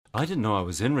I didn't know I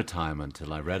was in retirement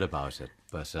till I read about it,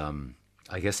 but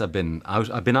I guess I've been out.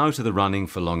 I've been out of the running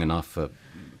for long enough for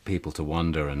people to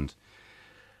wonder, and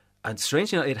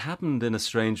strangely, it happened in a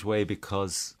strange way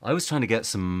because I was trying to get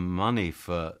some money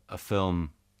for a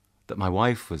film that my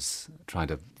wife was trying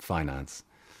to finance.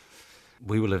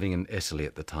 We were living in Italy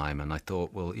at the time, and I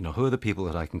thought, well, who are the people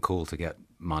that I can call to get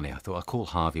money? I thought I'll call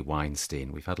Harvey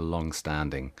Weinstein. We've had a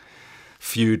long-standing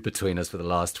feud between us for the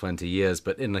last 20 years,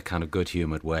 but in a kind of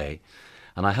good-humoured way.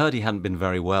 And I heard he hadn't been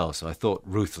very well, so I thought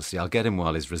ruthlessly, I'll get him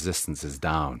while his resistance is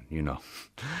down,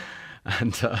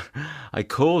 And I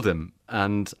called him,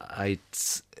 and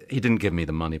he didn't give me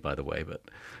the money, by the way, but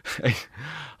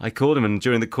I called him, and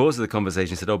during the course of the conversation,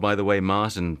 he said, oh, by the way,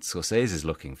 Martin Scorsese is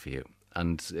looking for you.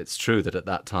 And it's true that at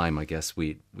that time, I guess,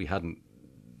 we hadn't,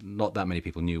 not that many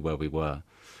people knew where we were.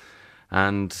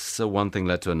 And so one thing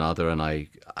led to another, and I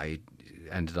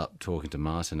ended up talking to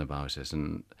Martin about it.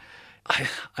 And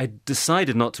I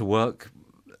decided not to work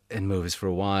in movies for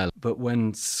a while, but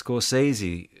when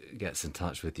Scorsese gets in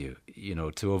touch with you,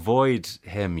 to avoid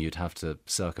him, you'd have to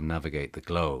circumnavigate the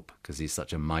globe because he's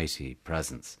such a mighty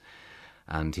presence.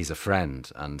 And he's a friend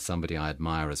and somebody I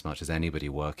admire as much as anybody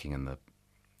working in the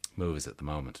movies at the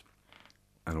moment,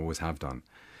 and always have done.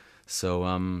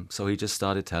 So he just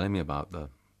started telling me about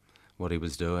what he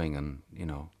was doing, and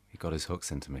he got his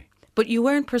hooks into me. But you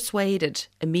weren't persuaded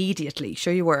immediately,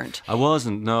 sure you weren't? I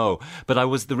wasn't, no. But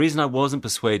the reason I wasn't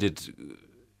persuaded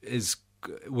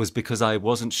was because I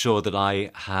wasn't sure that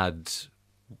I'd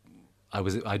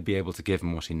be able to give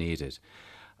him what he needed.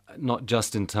 Not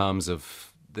just in terms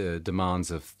of the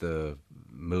demands of the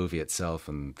movie itself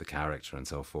and the character and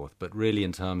so forth, but really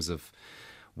in terms of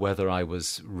whether I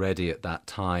was ready at that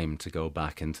time to go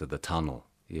back into the tunnel,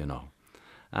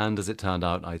 And as it turned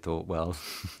out, I thought, well,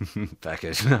 feck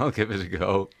it, I'll give it a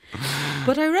go.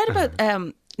 But I read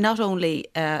about not only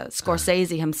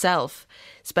Scorsese himself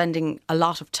spending a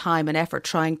lot of time and effort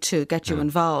trying to get you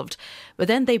involved, but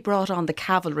then they brought on the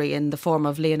cavalry in the form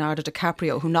of Leonardo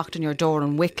DiCaprio, who knocked on your door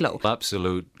in Wicklow.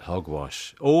 Absolute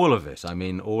hogwash. All of it. I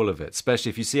mean, all of it. Especially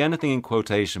if you see anything in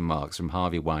quotation marks from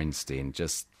Harvey Weinstein,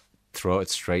 just throw it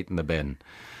straight in the bin.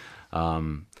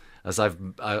 As I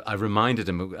reminded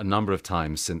him a number of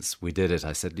times since we did it,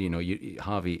 I said,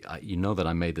 Harvey, you know that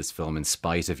I made this film in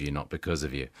spite of you, not because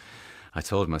of you. I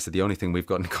told him, I said, the only thing we've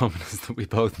got in common is that we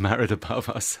both married above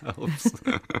ourselves.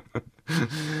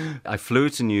 I flew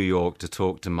to New York to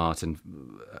talk to Martin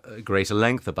at greater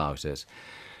length about it.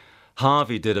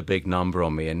 Harvey did a big number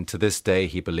on me, and to this day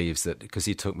he believes that, because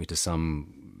he took me to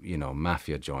some,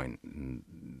 mafia joint, and,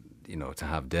 to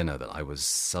have dinner, that I was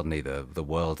suddenly the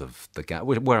world of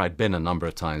where I'd been a number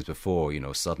of times before,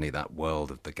 suddenly that world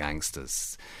of the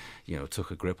gangsters,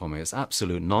 took a grip on me. It's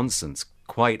absolute nonsense.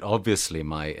 Quite obviously,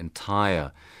 my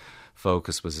entire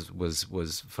focus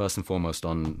was first and foremost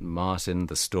on Martin,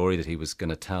 the story that he was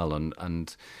going to tell,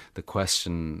 and the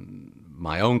question,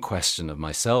 my own question of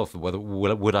myself, whether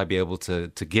would I be able to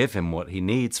give him what he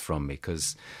needs from me,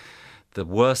 because the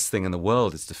worst thing in the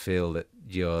world is to feel that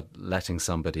you're letting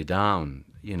somebody down,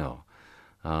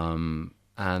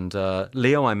 And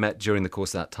Leo I met during the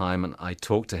course of that time, and I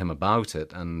talked to him about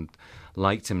it and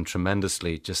liked him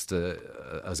tremendously just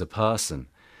as a person.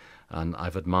 And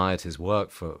I've admired his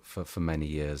work for many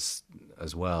years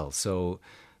as well. So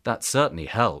that certainly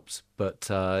helped, but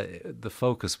the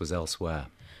focus was elsewhere.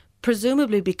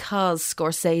 Presumably because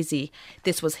Scorsese,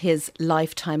 this was his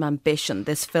lifetime ambition.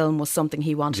 This film was something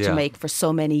he wanted to make for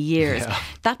so many years. Yeah.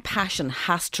 That passion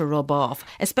has to rub off,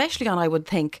 especially on, I would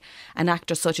think, an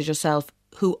actor such as yourself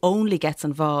who only gets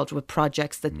involved with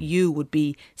projects that you would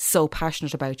be so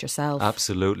passionate about yourself.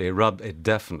 Absolutely. It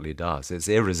definitely does. It's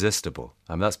irresistible.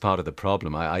 That's part of the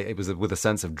problem. It was with a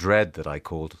sense of dread that I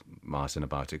called Martin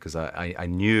about it, because I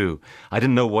knew, I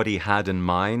didn't know what he had in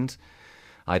mind.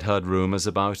 I'd heard rumours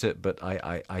about it, but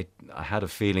I had a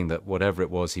feeling that whatever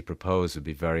it was he proposed would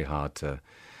be very hard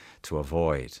to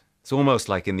avoid. It's almost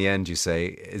like in the end you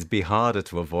say, it'd be harder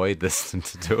to avoid this than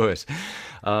to do it.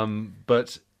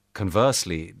 But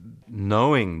conversely,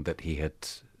 knowing that he had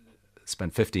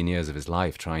spent 15 years of his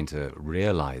life trying to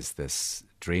realise this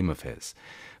dream of his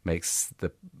makes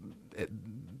it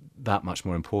that much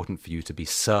more important for you to be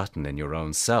certain in your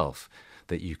own self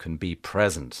that you can be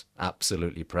present,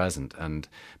 absolutely present, and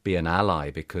be an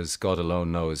ally, because God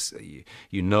alone knows,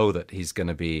 you know that he's going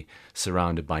to be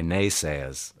surrounded by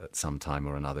naysayers at some time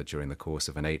or another during the course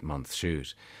of an 8-month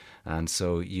shoot. And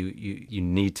so you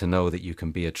need to know that you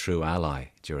can be a true ally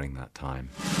during that time.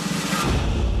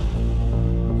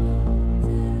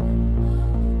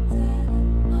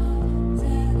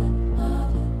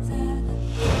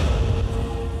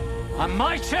 And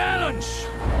my challenge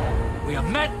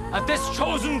met at this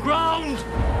chosen ground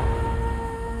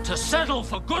to settle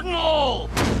for good and all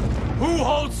who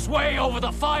holds sway over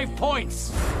the 5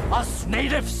 points, us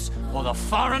natives or the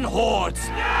foreign hordes.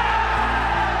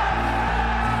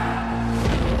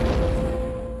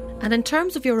 And in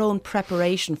terms of your own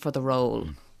preparation for the role,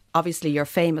 obviously you're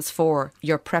famous for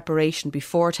your preparation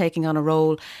before taking on a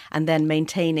role and then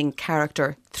maintaining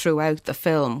character throughout the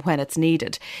film when it's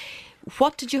needed.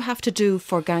 What did you have to do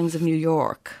for Gangs of New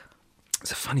York?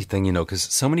 It's a funny thing, you know, because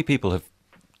so many people have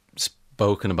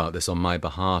spoken about this on my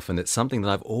behalf, and it's something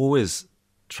that I've always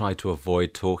tried to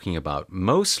avoid talking about,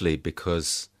 mostly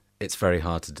because it's very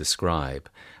hard to describe,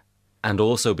 and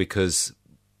also because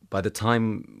when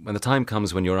the time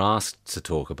comes when you're asked to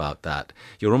talk about that,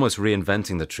 you're almost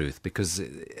reinventing the truth, because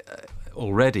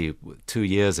already 2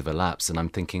 years have elapsed and I'm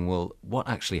thinking, well, what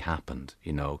actually happened?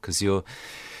 You know, because you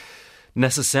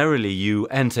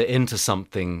enter into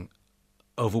something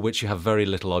over which you have very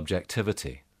little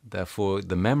objectivity. Therefore,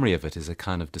 the memory of it is a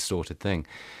kind of distorted thing.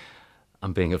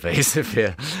 I'm being evasive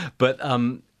here. But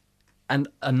and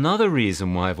another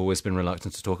reason why I've always been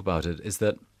reluctant to talk about it is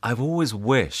that I've always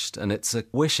wished, and it's a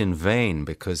wish in vain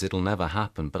because it'll never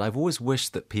happen, but I've always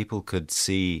wished that people could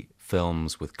see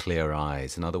films with clear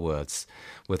eyes. In other words,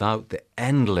 without the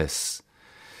endless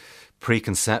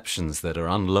preconceptions that are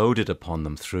unloaded upon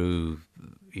them through,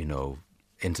 you know,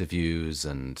 interviews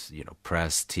and, you know,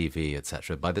 press, TV,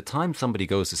 etc. By the time somebody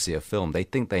goes to see a film, they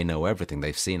think they know everything.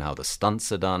 They've seen how the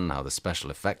stunts are done, how the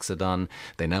special effects are done.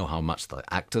 They know how much the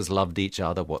actors loved each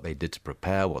other, what they did to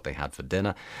prepare, what they had for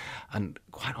dinner. And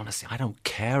quite honestly, I don't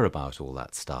care about all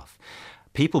that stuff.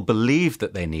 People believe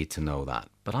that they need to know that,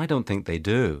 but I don't think they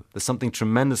do. There's something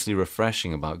tremendously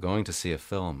refreshing about going to see a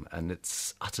film, and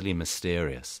it's utterly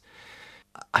mysterious.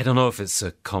 I don't know if it's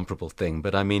a comparable thing,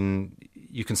 but I mean,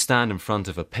 you can stand in front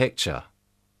of a picture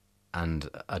and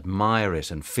admire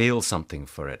it and feel something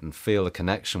for it and feel a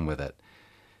connection with it.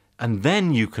 And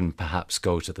then you can perhaps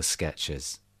go to the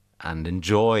sketches and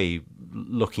enjoy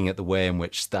looking at the way in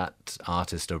which that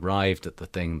artist arrived at the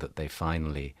thing that they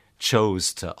finally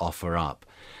chose to offer up.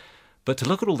 But to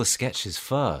look at all the sketches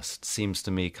first seems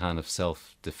to me kind of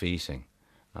self-defeating.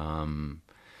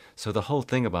 So the whole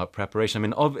thing about preparation, I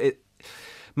mean,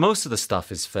 most of the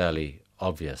stuff is fairly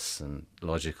obvious and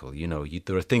logical. You know,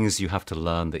 there are things you have to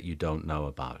learn that you don't know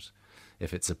about.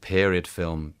 If it's a period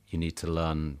film, you need to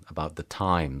learn about the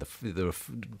time. There are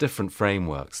different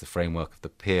frameworks, the framework of the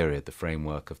period, the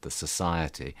framework of the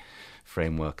society,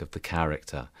 framework of the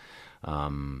character,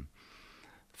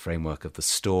 framework of the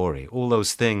story. All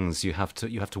those things, you have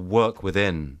to work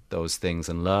within those things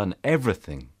and learn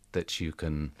everything that you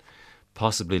can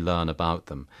possibly learn about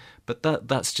them. But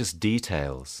that's just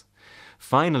details.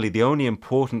 Finally, the only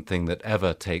important thing that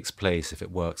ever takes place, if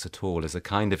it works at all, is a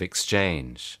kind of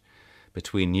exchange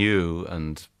between you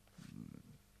and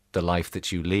the life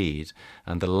that you lead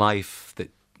and the life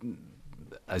that,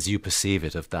 as you perceive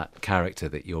it, of that character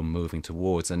that you're moving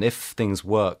towards. And if things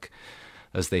work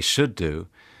as they should do,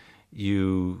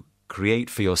 you create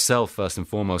for yourself, first and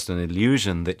foremost, an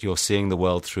illusion that you're seeing the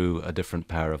world through a different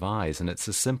pair of eyes. And it's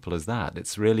as simple as that.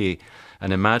 It's really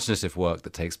an imaginative work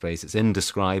that takes place. It's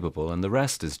indescribable, and the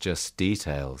rest is just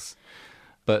details.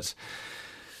 But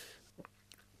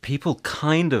people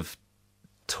kind of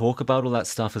talk about all that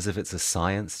stuff as if it's a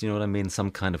science, you know what I mean? Some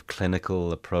kind of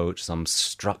clinical approach, some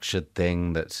structured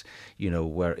thing that, you know,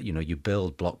 where, you know, you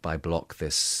build block by block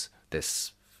this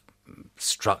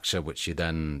structure which you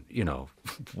then, you know,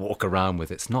 walk around with.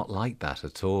 It's not like that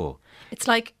at all. It's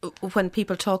like when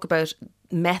people talk about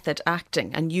method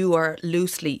acting, and you are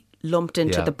loosely lumped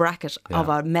into the bracket of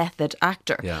a method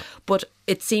actor. Yeah. But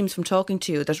it seems from talking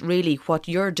to you that really what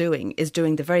you're doing is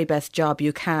doing the very best job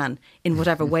you can in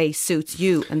whatever way suits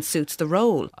you and suits the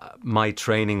role. My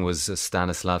training was a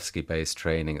Stanislavski-based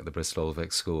training at the Bristol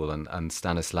Vic School, and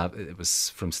it was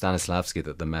from Stanislavski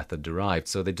that the method derived.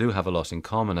 So they do have a lot in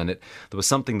common, and there was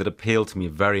something that appealed to me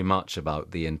very much about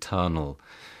the internal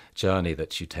journey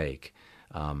that you take,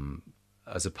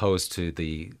 as opposed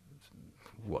to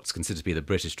what's considered to be the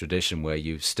British tradition, where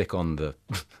you stick on the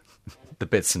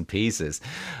bits and pieces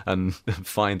and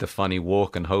find the funny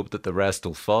walk and hope that the rest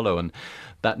will follow. And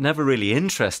that never really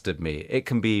interested me. It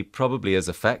can be probably as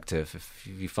effective if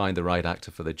you find the right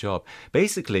actor for the job.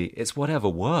 Basically, it's whatever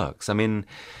works. I mean,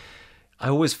 I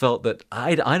always felt that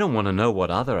I don't want to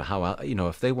know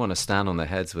if they want to stand on their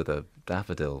heads with a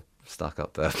daffodil stuck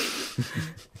up there,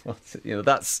 you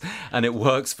know, and it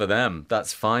works for them.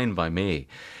 That's fine by me.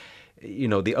 You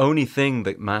know, the only thing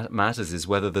that matters is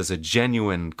whether there's a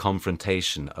genuine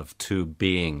confrontation of two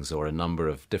beings or a number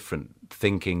of different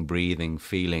thinking, breathing,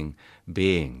 feeling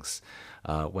beings.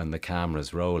 when the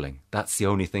camera's rolling. That's the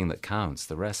only thing that counts.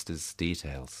 The rest is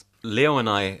details. Leo and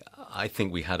I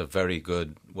think we had a very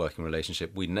good working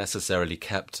relationship. We necessarily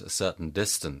kept a certain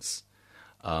distance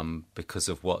because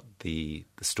of what the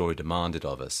story demanded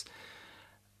of us.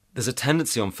 There's a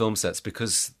tendency on film sets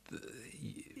because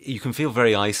you can feel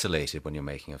very isolated when you're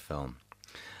making a film.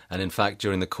 And in fact,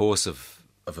 during the course of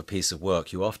a piece of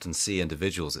work, you often see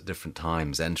individuals at different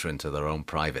times enter into their own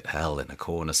private hell in a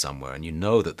corner somewhere, and you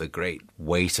know that the great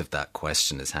weight of that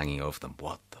question is hanging over them.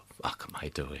 What the fuck am I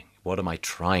doing? What am I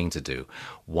trying to do?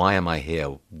 Why am I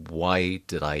here? Why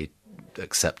did I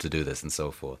accept to do this, and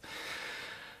so forth?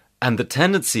 And the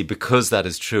tendency, because that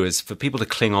is true, is for people to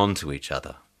cling on to each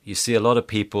other. You see a lot of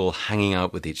people hanging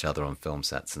out with each other on film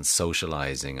sets and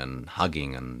socializing and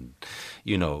hugging and,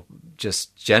 you know,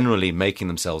 just generally making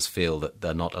themselves feel that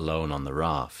they're not alone on the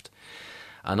raft.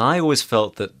 And I always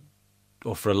felt that,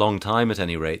 or for a long time at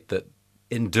any rate, that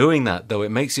in doing that, though it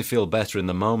makes you feel better in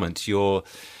the moment, you're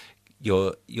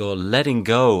letting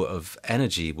go of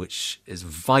energy which is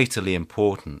vitally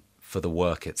important for the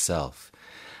work itself.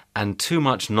 And too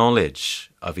much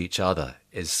knowledge of each other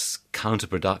is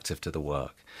counterproductive to the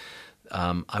work.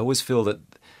 I always feel that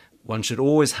one should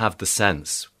always have the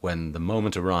sense when the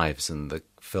moment arrives and the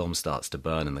film starts to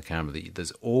burn in the camera that there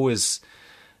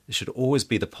should always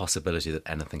be the possibility that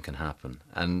anything can happen.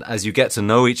 And as you get to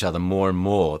know each other more and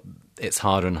more, it's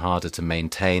harder and harder to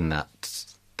maintain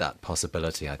that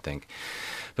possibility, I think.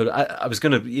 But I was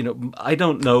going to, I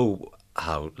don't know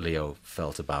how Leo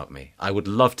felt about me. I would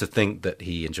love to think that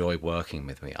he enjoyed working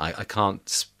with me. I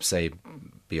can't say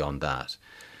beyond that.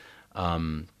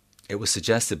 It was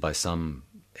suggested by some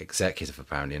executive,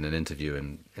 apparently, in an interview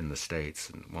in the States,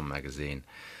 in one magazine,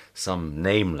 some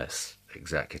nameless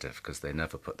executive, because they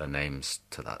never put their names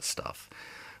to that stuff,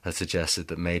 had suggested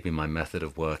that maybe my method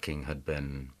of working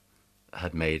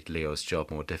had made Leo's job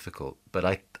more difficult.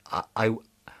 But I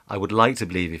would like to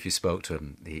believe if you spoke to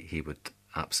him, he would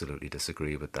absolutely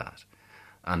disagree with that.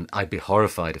 And I'd be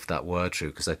horrified if that were true,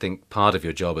 because I think part of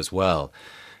your job as well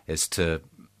is to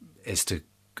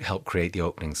help create the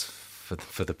openings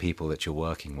for the people that you're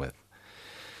working with.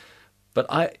 But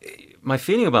my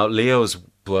feeling about Leo's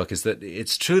work is that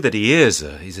it's true that he's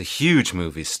a huge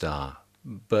movie star.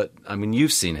 But, I mean,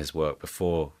 you've seen his work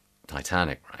before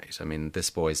Titanic, right? I mean, This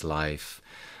Boy's Life,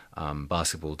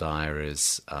 Basketball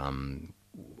Diaries,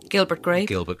 Gilbert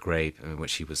Grape, in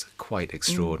which he was quite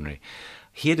extraordinary.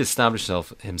 He had established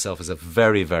himself as a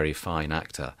very, very fine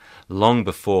actor long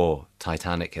before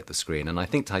Titanic hit the screen. And I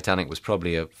think Titanic was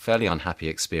probably a fairly unhappy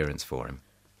experience for him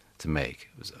to make.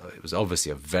 It was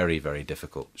obviously a very, very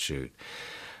difficult shoot.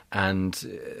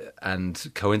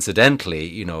 And coincidentally,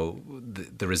 you know,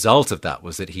 the result of that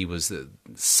was that he was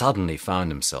suddenly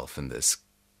found himself in the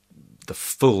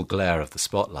full glare of the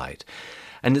spotlight.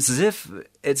 And it's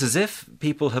as if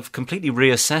people have completely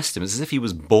reassessed him. It's as if he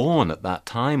was born at that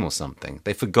time or something.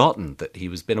 They've forgotten that he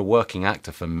was been a working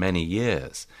actor for many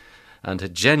years and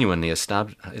had genuinely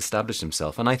established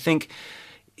himself. And I think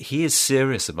he is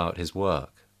serious about his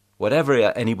work. Whatever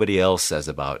anybody else says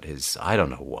about his, I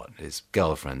don't know what, his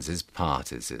girlfriends, his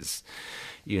parties,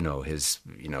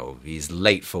 he's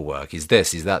late for work, he's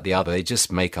this, he's that, the other. They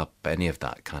just make up any of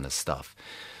that kind of stuff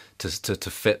to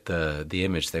fit the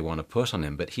image they want to put on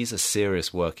him. But he's a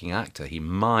serious working actor. He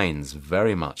minds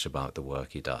very much about the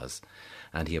work he does,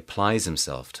 and he applies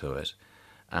himself to it.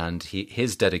 And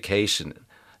his dedication,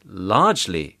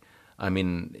 largely, I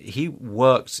mean, he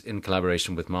worked in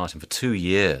collaboration with Martin for 2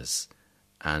 years,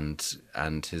 and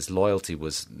his loyalty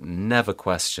was never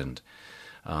questioned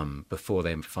before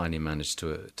they finally managed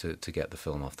to get the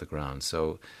film off the ground.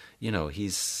 So, you know,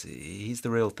 he's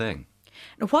the real thing.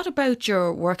 Now, what about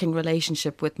your working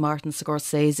relationship with Martin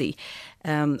Scorsese?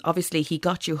 Obviously, he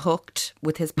got you hooked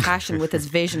with his passion, with his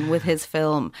vision, with his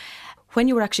film. When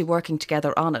you were actually working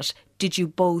together on it,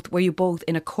 were you both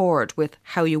in accord with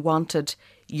how you wanted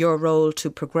your role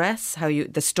to progress, the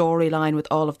storyline with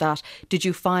all of that? Did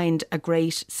you find a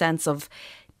great sense of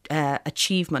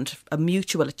achievement, a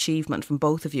mutual achievement from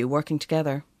both of you working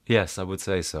together? Yes, I would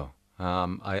say so.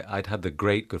 I'd had the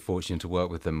great good fortune to work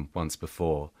with him once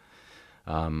before,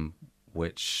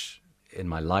 which in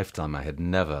my lifetime I had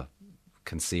never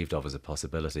conceived of as a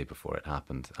possibility before it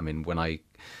happened. I mean, when I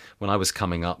was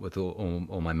coming up with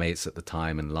all my mates at the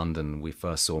time in London, we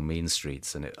first saw Mean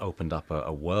Streets, and it opened up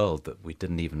a world that we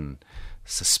didn't even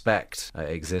suspect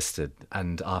existed.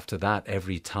 And after that,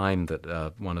 every time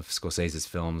that one of Scorsese's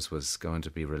films was going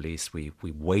to be released, we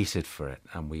waited for it,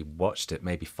 and we watched it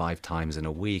maybe 5 times in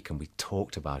a week, and we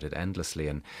talked about it endlessly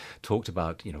and talked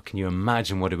about, can you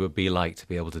imagine what it would be like to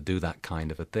be able to do that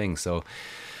kind of a thing? So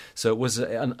So it was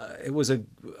a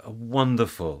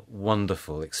wonderful,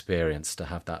 wonderful experience to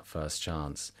have that first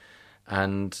chance.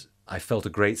 And I felt a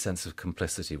great sense of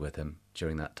complicity with him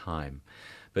during that time.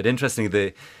 But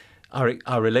interestingly,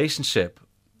 our relationship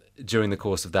during the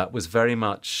course of that was very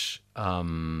much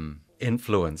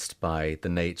influenced by the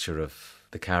nature of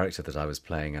the character that I was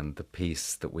playing and the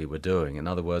piece that we were doing. In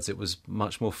other words, it was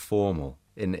much more formal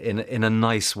in a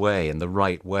nice way, in the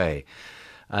right way.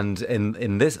 And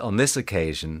on this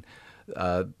occasion,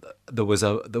 there was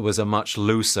a much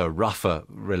looser, rougher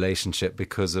relationship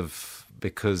because of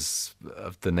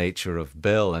the nature of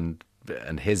Bill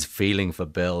and his feeling for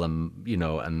Bill,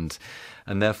 and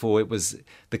therefore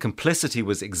the complicity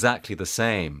was exactly the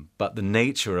same, but the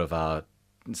nature of our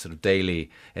sort of daily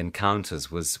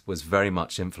encounters was very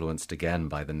much influenced again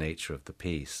by the nature of the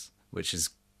piece, which is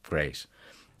great.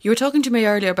 You were talking to me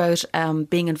earlier about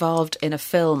being involved in a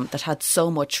film that had so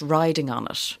much riding on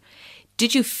it.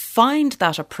 Did you find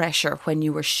that a pressure when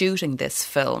you were shooting this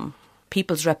film?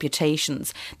 People's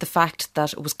reputations, the fact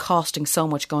that it was costing so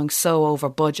much, going so over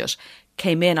budget,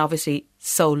 came in obviously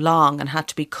so long and had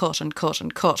to be cut and cut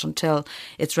and cut until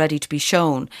it's ready to be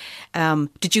shown.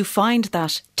 Did you find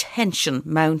that tension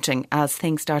mounting as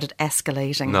things started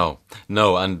escalating?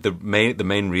 No, and the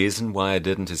main reason why I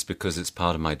didn't is because it's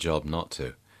part of my job not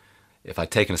to. If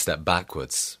I'd taken a step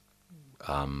backwards,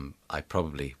 I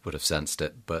probably would have sensed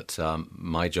it, but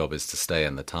my job is to stay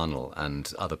in the tunnel,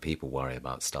 and other people worry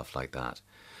about stuff like that.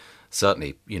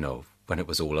 Certainly, when it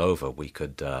was all over, we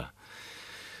could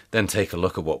then take a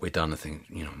look at what we'd done and think,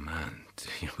 man,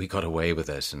 we got away with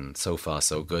it, and so far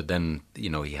so good. Then,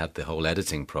 he had the whole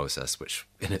editing process, which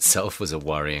in itself was a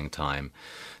worrying time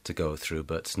to go through.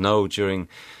 But no, during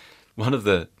one of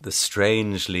the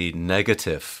strangely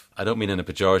negative, I don't mean in a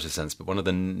pejorative sense, but one of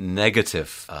the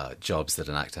negative jobs that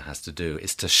an actor has to do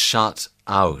is to shut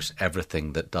out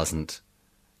everything that doesn't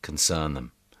concern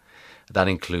them. That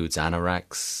includes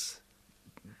anoraks,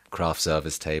 craft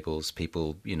service tables,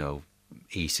 people,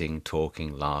 eating,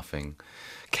 talking, laughing,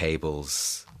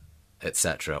 cables,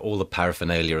 etc. All the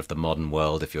paraphernalia of the modern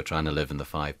world if you're trying to live in the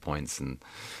 5 points and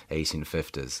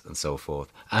 1850s and so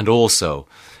forth. And also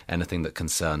anything that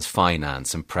concerns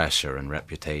finance and pressure and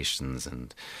reputations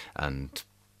and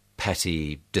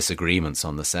petty disagreements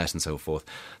on the set and so forth.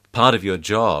 Part of your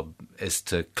job is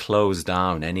to close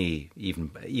down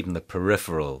even the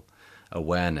peripheral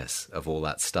awareness of all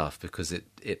that stuff, because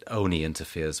it only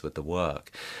interferes with the work.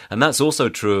 And that's also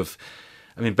true of,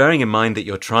 bearing in mind that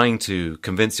you're trying to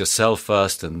convince yourself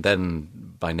first, and then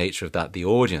by nature of that, the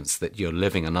audience, that you're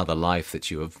living another life,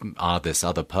 that you are this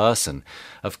other person.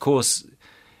 Of course,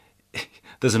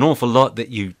 there's an awful lot that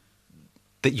you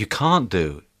can't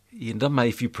do. It doesn't matter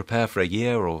if you prepare for a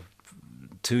year or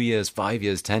 2 years, 5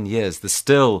 years, 10 years. There's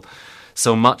still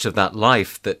so much of that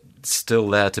life that's still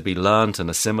there to be learnt and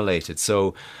assimilated.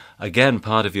 So, again,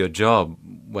 part of your job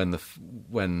when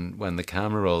the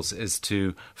camera rolls is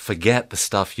to forget the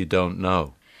stuff you don't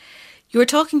know. You were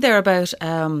talking there about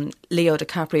Leo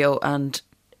DiCaprio and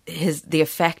the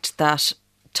effect that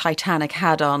Titanic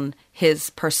had on his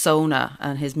persona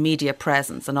and his media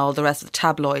presence and all the rest of the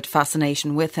tabloid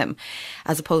fascination with him,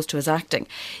 as opposed to his acting.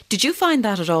 Did you find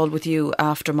that at all with you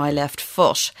after My Left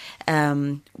Foot?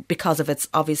 Because of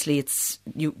it's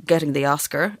you getting the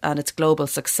Oscar and its global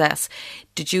success.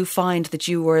 Did you find that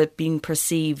you were being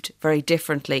perceived very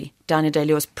differently? Daniel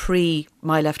Day-Lewis pre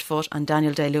My Left Foot and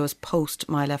Daniel Day-Lewis post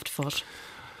My Left Foot?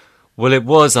 Well, it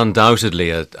was undoubtedly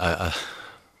a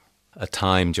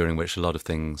time during which a lot of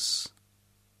things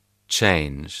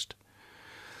changed,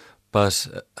 but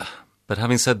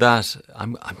having said that,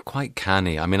 I'm quite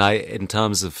canny. In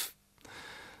terms of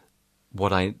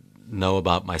what I know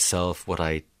about myself, what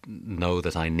I know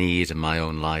that I need in my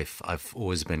own life, I've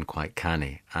always been quite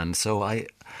canny, and so I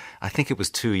think it was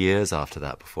 2 years after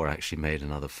that before I actually made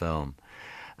another film,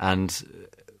 and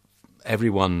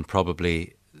everyone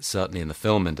probably, certainly in the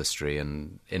film industry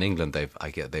and in England,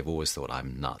 they've always thought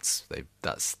I'm nuts.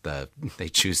 They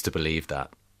choose to believe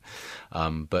that.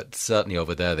 But certainly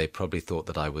over there, they probably thought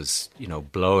that I was,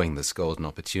 blowing this golden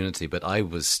opportunity. But I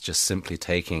was just simply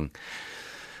taking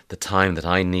the time that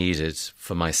I needed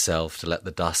for myself to let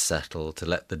the dust settle, to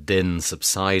let the din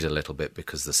subside a little bit,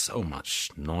 because there's so much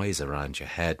noise around your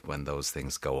head when those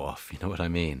things go off. You know what I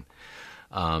mean?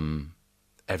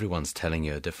 Everyone's telling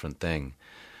you a different thing.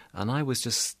 And I was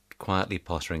just quietly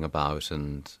pottering about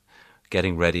and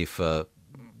getting ready for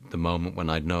the moment when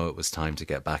I'd know it was time to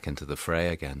get back into the fray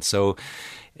again. So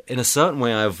in a certain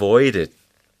way, I avoided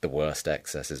the worst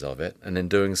excesses of it. And in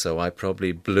doing so, I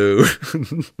probably blew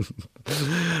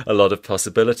a lot of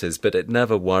possibilities. But it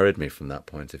never worried me from that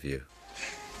point of view.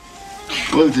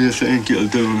 What do you think you're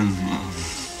doing, Mom?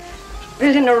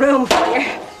 Building a room for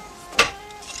you.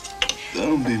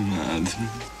 Don't be mad.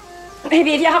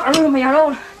 Maybe if you have a room of your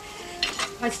own,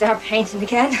 I'd start painting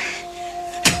again.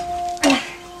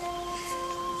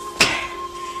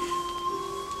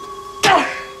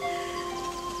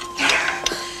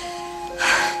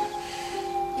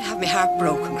 You have my heart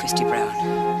broken, Christy Brown.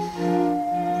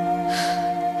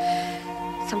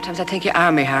 Sometimes I think you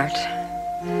are my heart.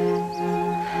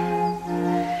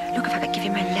 Look, if I could give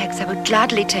you my legs, I would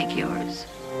gladly take yours.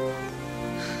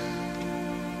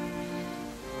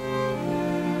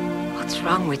 What's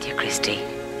wrong with you, Christy?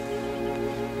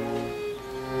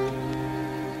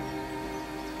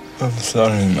 I'm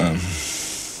sorry, Mom.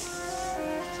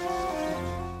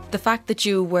 The fact that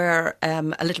you were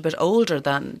a little bit older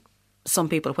than some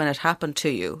people when it happened to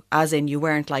you, as in you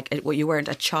weren't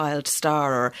a child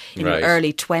star or in your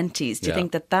early 20s, do you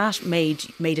think that made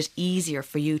it easier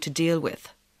for you to deal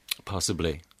with?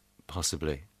 Possibly.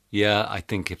 Yeah, I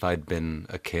think if I'd been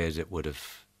a kid, it would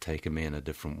have taken me in a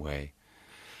different way.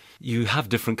 You have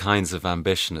different kinds of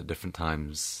ambition at different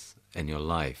times in your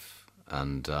life.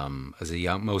 And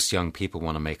most young people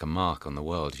want to make a mark on the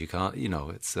world. You can't,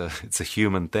 it's a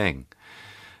human thing.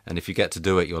 And if you get to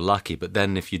do it, you're lucky. But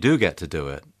then if you do get to do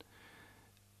it,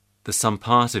 there's some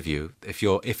part of you, if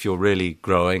you're really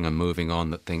growing and moving on,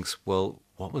 that thinks, well,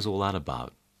 what was all that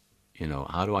about?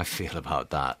 How do I feel about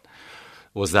that?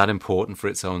 Was that important for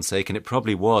its own sake? And it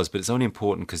probably was, but it's only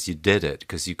important because you did it,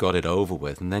 because you got it over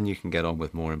with, and then you can get on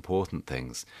with more important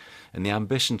things. And the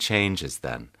ambition changes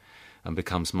then and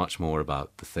becomes much more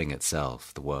about the thing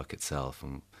itself, the work itself,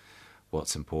 and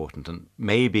what's important. And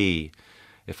maybe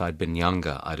if I'd been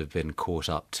younger, I'd have been caught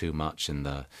up too much in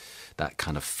that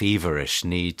kind of feverish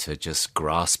need to just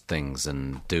grasp things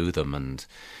and do them. And,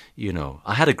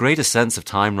 I had a greater sense of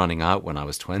time running out when I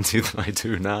was 20 than I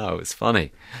do now. It's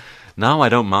funny. Now I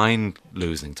don't mind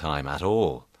losing time at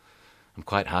all. I'm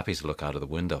quite happy to look out of the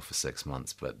window for 6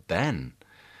 months. But then,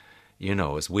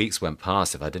 as weeks went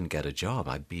past, if I didn't get a job,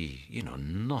 I'd be,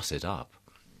 knotted up.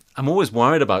 I'm always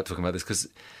worried about talking about this because,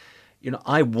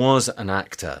 I was an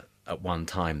actor at one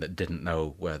time that didn't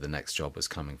know where the next job was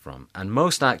coming from. And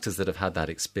most actors that have had that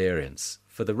experience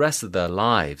for the rest of their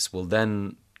lives will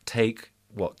then take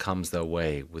what comes their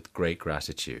way with great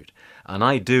gratitude. And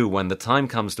I do, when the time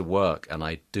comes to work and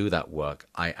I do that work,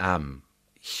 I am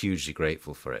hugely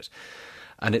grateful for it.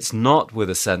 And it's not with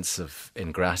a sense of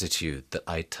ingratitude that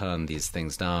I turn these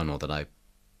things down or that I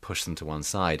push them to one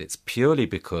side. It's purely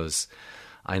because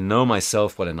I know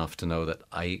myself well enough to know that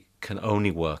I can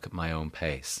only work at my own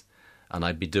pace. And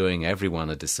I'd be doing everyone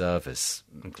a disservice,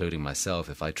 including myself,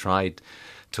 if I tried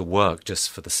to work just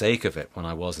for the sake of it when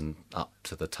I wasn't up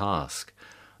to the task.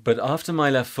 But after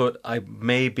My Left Foot, I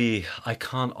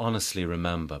can't honestly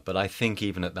remember, but I think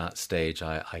even at that stage,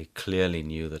 I clearly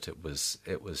knew that it was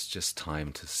just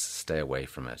time to stay away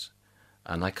from it.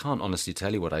 And I can't honestly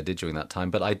tell you what I did during that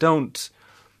time, but I don't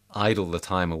idle the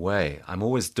time away. I'm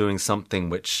always doing something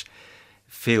which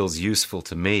feels useful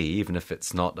to me, even if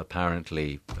it's not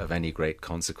apparently of any great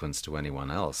consequence to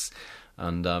anyone else.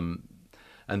 And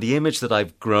the image that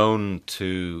I've grown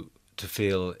to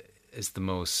feel is the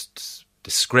most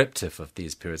descriptive of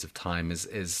these periods of time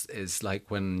is like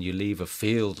when you leave a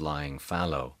field lying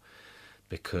fallow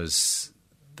because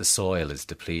the soil is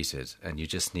depleted and you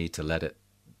just need to let it,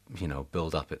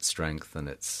 build up its strength and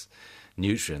its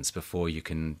nutrients before you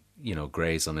can,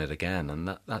 graze on it again.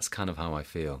 And that's kind of how I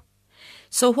feel.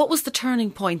 So what was the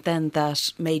turning point then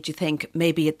that made you think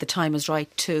maybe the time is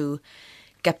right to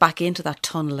get back into that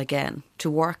tunnel again, to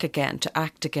work again, to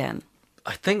act again?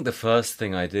 I think the first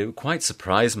thing I did quite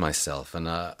surprised myself, and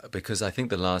because I think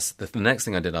the next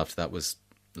thing I did after that was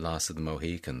Last of the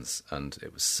Mohicans, and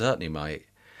it was certainly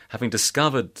having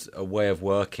discovered a way of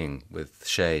working with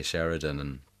Shay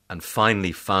Sheridan and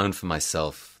finally found for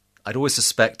myself. I'd always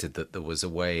suspected that there was a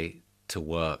way to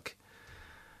work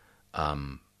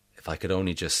if I could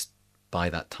only just buy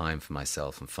that time for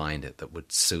myself and find it that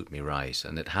would suit me right.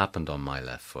 And it happened on My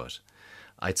Left Foot.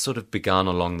 I'd sort of begun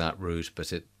along that route,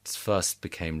 but it first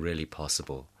became really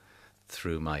possible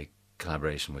through my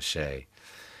collaboration with Shay.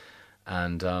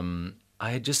 And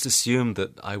I had just assumed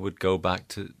that I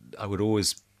would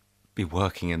always be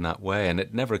working in that way. And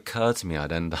it never occurred to me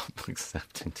I'd end up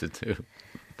accepting to do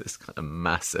this kind of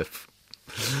massive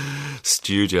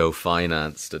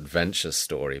studio-financed adventure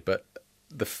story. But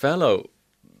the fellow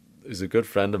who's a good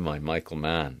friend of mine, Michael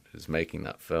Mann, who's making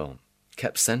that film,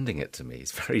 kept sending it to me.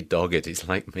 He's very dogged. He's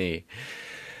like me.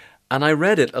 And I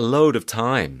read it a load of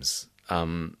times.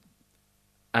 And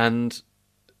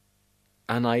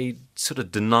I sort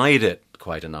of denied it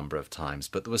quite a number of times,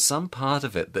 but there was some part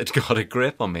of it that got a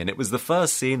grip on me, and it was the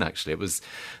first scene, actually. It was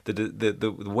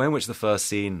the way in which the first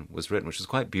scene was written, which was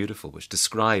quite beautiful, which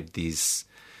described these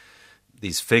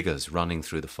figures running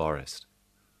through the forest,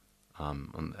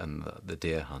 and the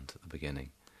deer hunt at the beginning.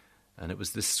 And it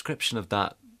was the description of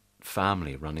that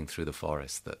family running through the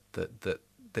forest that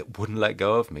wouldn't let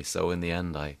go of me. So in the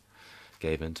end, I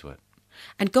gave into it.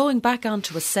 And going back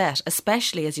onto a set,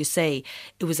 especially, as you say,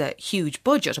 it was a huge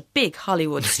budget, a big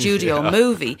Hollywood studio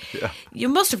movie. Yeah. You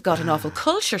must have got an awful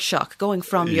culture shock going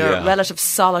from your relative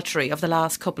solitary of the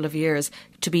last couple of years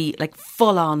to be like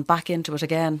full on back into it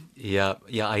again. Yeah,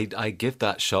 I give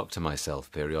that shock to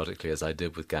myself periodically, as I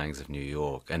did with Gangs of New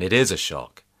York. And it is a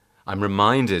shock. I'm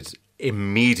reminded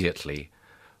immediately.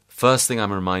 First thing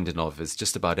I'm reminded of is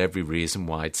just about every reason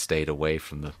why I'd stayed away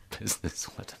from the business.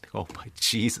 Oh my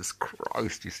Jesus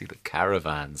Christ, you see the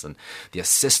caravans and the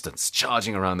assistants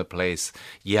charging around the place,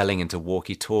 yelling into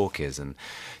walkie-talkies, and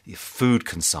food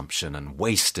consumption and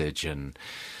wastage and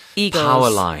egos. Power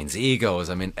lines, egos.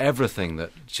 I mean, everything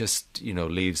that just,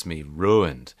 leaves me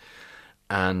ruined.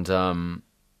 And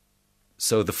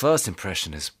so the first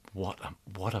impression is, what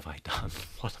have I done?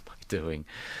 What am I doing?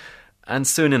 And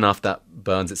soon enough that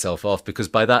burns itself off, because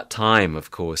by that time, of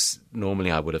course,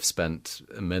 normally I would have spent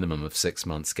a minimum of 6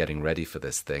 months getting ready for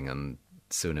this thing, and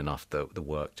soon enough the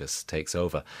work just takes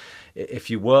over. If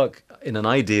you work in an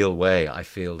ideal way, I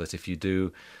feel that if you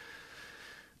do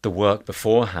the work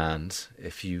beforehand,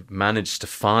 if you manage to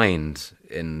find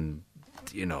in,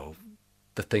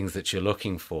 the things that you're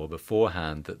looking for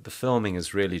beforehand, that the filming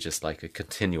is really just like a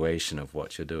continuation of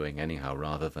what you're doing anyhow,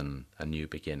 rather than a new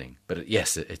beginning. But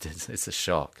yes, it is. It's a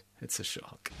shock. It's a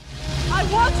shock. I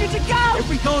want you to go! If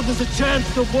we go, there's a chance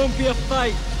there won't be a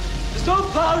fight. There's no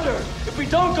powder. If we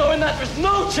don't go in that, there's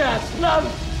no chance. None.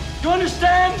 You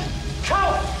understand?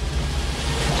 Go!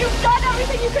 You've done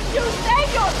everything you can do.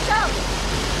 Save yourself!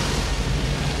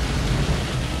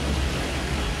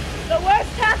 The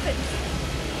worst happens.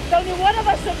 Only one of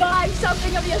us survives.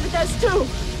 Something of the other does too.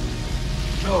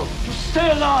 No, you stay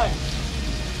alive.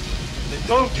 If they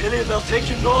don't kill you, they'll take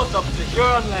you north up to the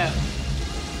Huron land.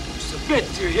 You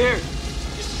submit, you're here.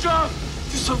 You're strong.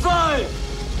 You survive.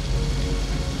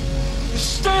 You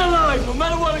stay alive no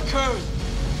matter what occurs.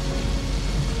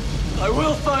 I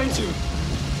will find you.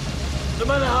 No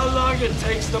matter how long it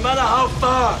takes, no matter how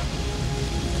far.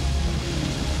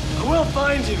 I will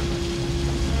find you.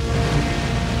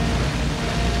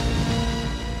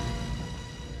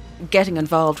 Getting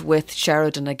involved with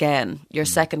Sheridan again, your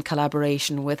second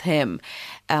collaboration with him,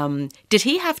 did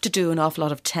he have to do an awful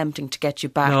lot of tempting to get you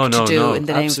back to do In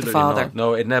the Name of the Father? Not.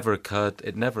 No, it never occurred.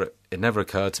 It never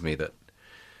occurred to me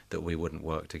that we wouldn't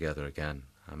work together again.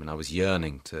 I mean, I was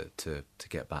yearning to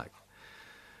get back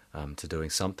to doing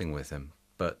something with him.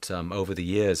 But over the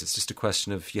years, it's just a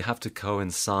question of you have to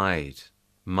coincide.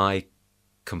 My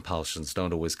compulsions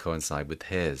don't always coincide with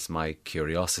his. My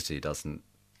curiosity doesn't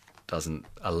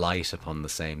alight upon the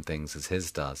same things as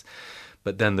his does.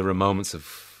 But then there are moments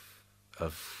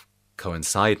of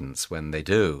coincidence when they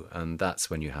do, and that's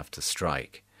when you have to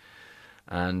strike.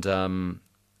 And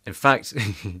in fact,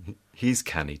 he's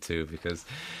canny too, because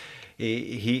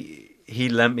he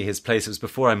lent me his place. It was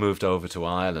before I moved over to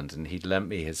Ireland, and he'd lent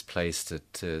me his place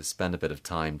to spend a bit of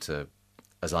time to,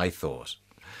 as I thought,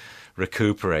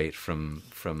 recuperate from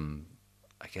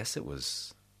I guess it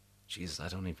was, Jesus, I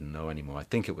don't even know anymore. I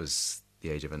think it was The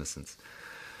Age of Innocence.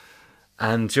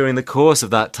 And during the course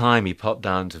of that time, he popped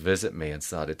down to visit me and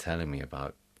started telling me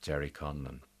about Jerry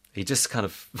Conlon. He just kind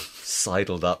of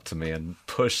sidled up to me and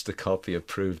pushed the copy of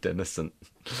Proved Innocent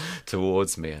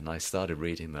towards me. And I started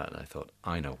reading that, and I thought,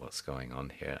 I know what's going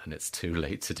on here, and it's too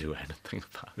late to do anything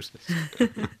about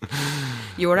it.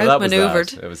 You were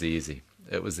outmaneuvered. It was easy.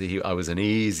 I was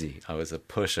a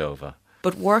pushover.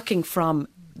 But working from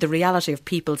the reality of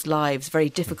people's lives, very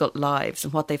difficult lives,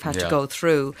 and what they've had to go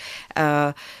through,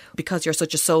 because you're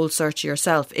such a soul searcher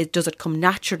yourself, does it come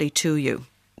naturally to you?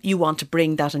 You want to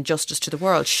bring that injustice to the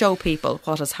world, show people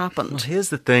what has happened. Well, here's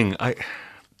the thing.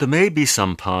 There may be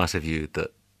some part of you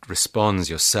that responds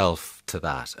yourself to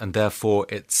that, and therefore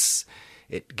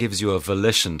it gives you a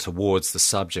volition towards the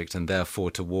subject, and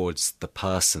therefore towards the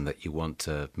person that you want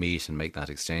to meet and make that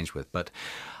exchange with. But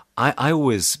I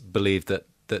always believe that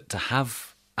to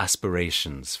have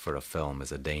aspirations for a film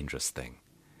is a dangerous thing.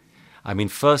 I mean,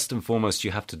 first and foremost,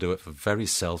 you have to do it for very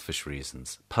selfish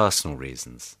reasons, personal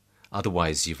reasons.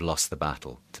 Otherwise, you've lost the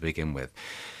battle to begin with.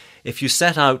 If you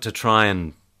set out to try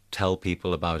and tell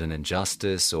people about an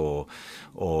injustice or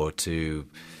to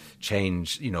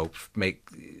change,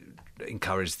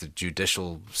 encourage the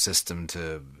judicial system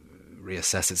to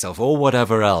reassess itself or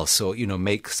whatever else, or,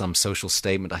 make some social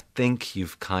statement, I think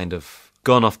you've kind of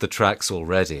gone off the tracks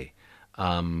already.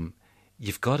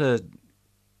 You've got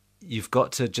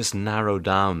to just narrow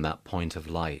down that point of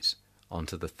light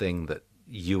onto the thing that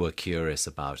you are curious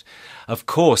about. Of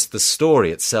course, the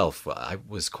story itself I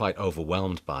was quite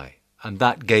overwhelmed by, and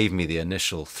that gave me the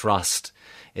initial thrust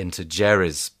into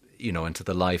Jerry's, into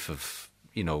the life of,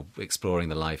 exploring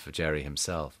the life of Jerry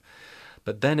himself.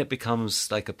 But then it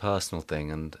becomes like a personal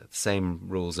thing, and the same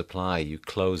rules apply. You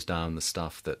close down the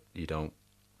stuff that you don't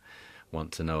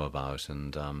want to know about,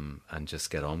 and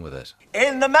just get on with it.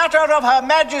 In the matter of Her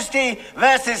Majesty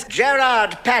versus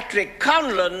Gerard Patrick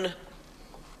Conlon,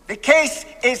 the case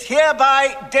is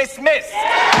hereby dismissed.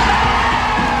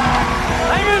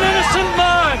 I'm an innocent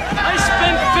man. I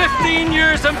spent 15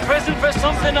 years in prison for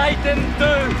something I didn't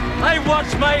do. I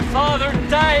watched my father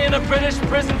die in a British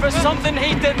prison for something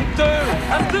he didn't do.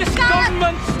 And this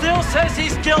government still says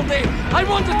he's guilty. I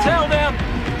want to tell them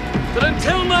that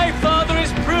until my father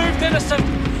is proved innocent,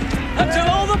 until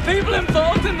all the people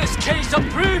involved in this case are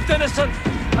proved innocent,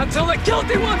 until the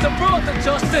guilty ones are brought to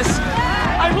justice,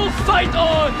 I will fight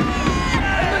on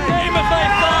in the name of my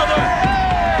father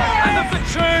and of the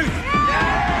truth.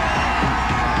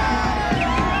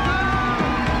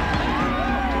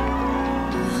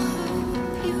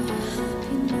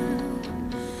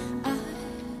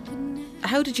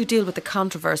 How did you deal with the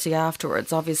controversy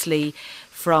afterwards? Obviously,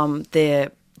 from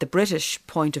the British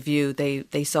point of view,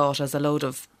 they saw it as a load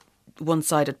of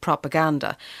one-sided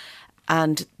propaganda.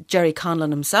 And Jerry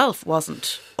Conlon himself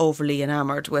wasn't overly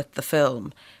enamoured with the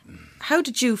film. How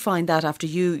did you find that after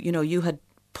you had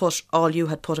put all you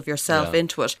had put of yourself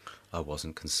into it? I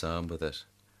wasn't concerned with it.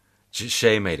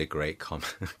 Shay made a great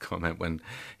comment when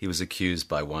he was accused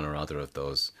by one or other of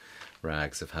those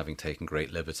rags of having taken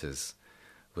great liberties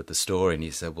with the story, and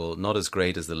he said, well, not as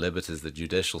great as the liberties the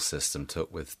judicial system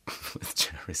took with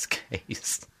Jerry's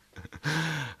case.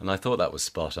 And I thought that was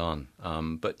spot on.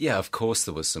 But yeah, of course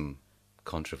there was some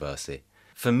controversy.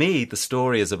 For me, the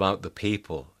story is about the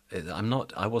people.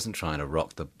 I wasn't trying to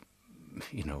rock the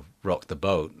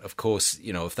boat. Of course,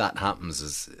 if that happens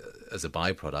as a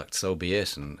byproduct, so be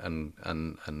it,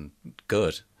 and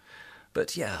good.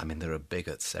 But yeah, there are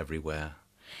bigots everywhere.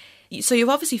 So you've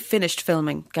obviously finished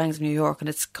filming Gangs of New York, and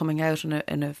it's coming out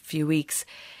in a few weeks.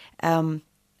 Are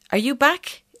you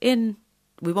back in,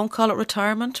 we won't call it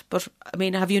retirement, but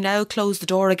have you now closed the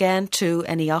door again to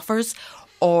any offers,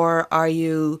 or are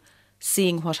you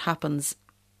seeing what happens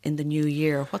in the new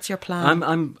year? What's your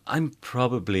plan? I'm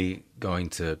probably going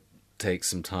to take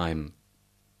some time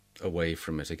away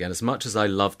from it again. As much as I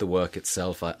love the work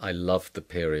itself, I love the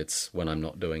periods when I'm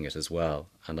not doing it as well,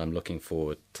 and I'm looking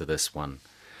forward to this one.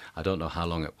 I don't know how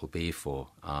long it will be for.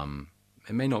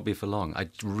 It may not be for long. I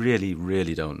really,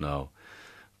 really don't know.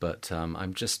 But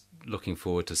I'm just looking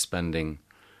forward to spending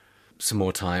some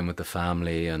more time with the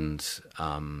family and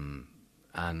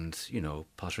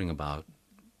pottering about,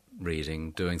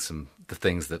 reading, doing the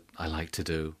things that I like to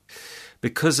do.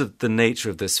 Because of the nature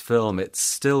of this film, it's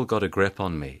still got a grip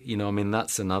on me.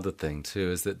 That's another thing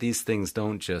too, is that these things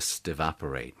don't just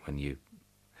evaporate when you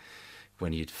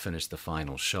finish the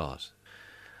final shot.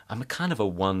 I'm a kind of a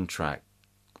one-track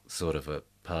sort of a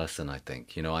person, I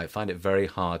think. I find it very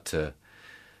hard to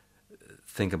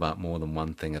think about more than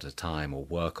one thing at a time or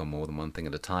work on more than one thing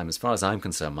at a time. As far as I'm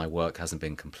concerned, my work hasn't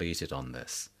been completed on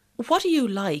this. What do you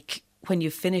like when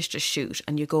you've finished a shoot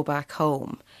and you go back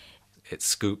home? It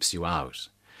scoops you out.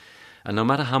 And no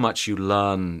matter how much you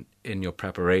learn in your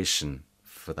preparation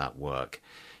for that work,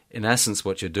 in essence,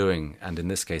 what you're doing, and in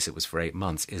this case it was for 8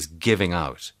 months, is giving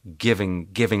up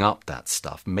that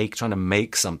stuff, trying to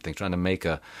make something, trying to make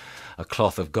a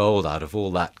cloth of gold out of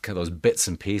all that, those bits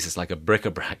and pieces, like a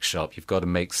bric-a-brac shop. You've got to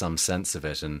make some sense of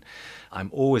it, and I'm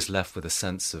always left with a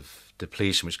sense of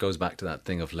depletion, which goes back to that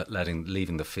thing of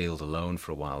leaving the field alone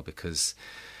for a while, because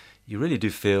you really do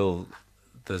feel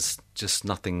there's just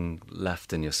nothing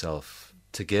left in yourself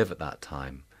to give at that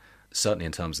time. Certainly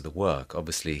in terms of the work.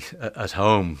 Obviously, at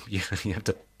home, you have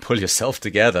to pull yourself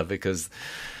together because,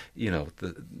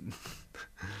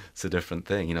 it's a different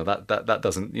thing. That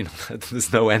doesn't,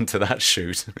 there's no end to that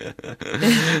shoot.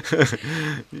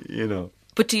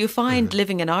 But do you find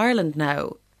living in Ireland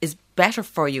now is better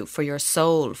for you, for your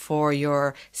soul, for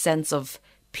your sense of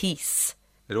peace?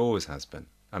 It always has been.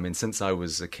 Since I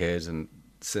was a kid, and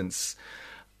since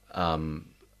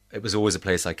it was always a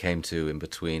place I came to in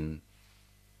between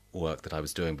work that I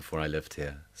was doing before I lived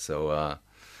here. So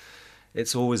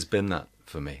it's always been that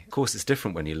for me. Of course, it's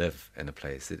different when you live in a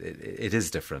place. It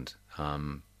is different,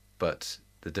 but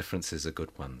the differences are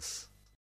good ones.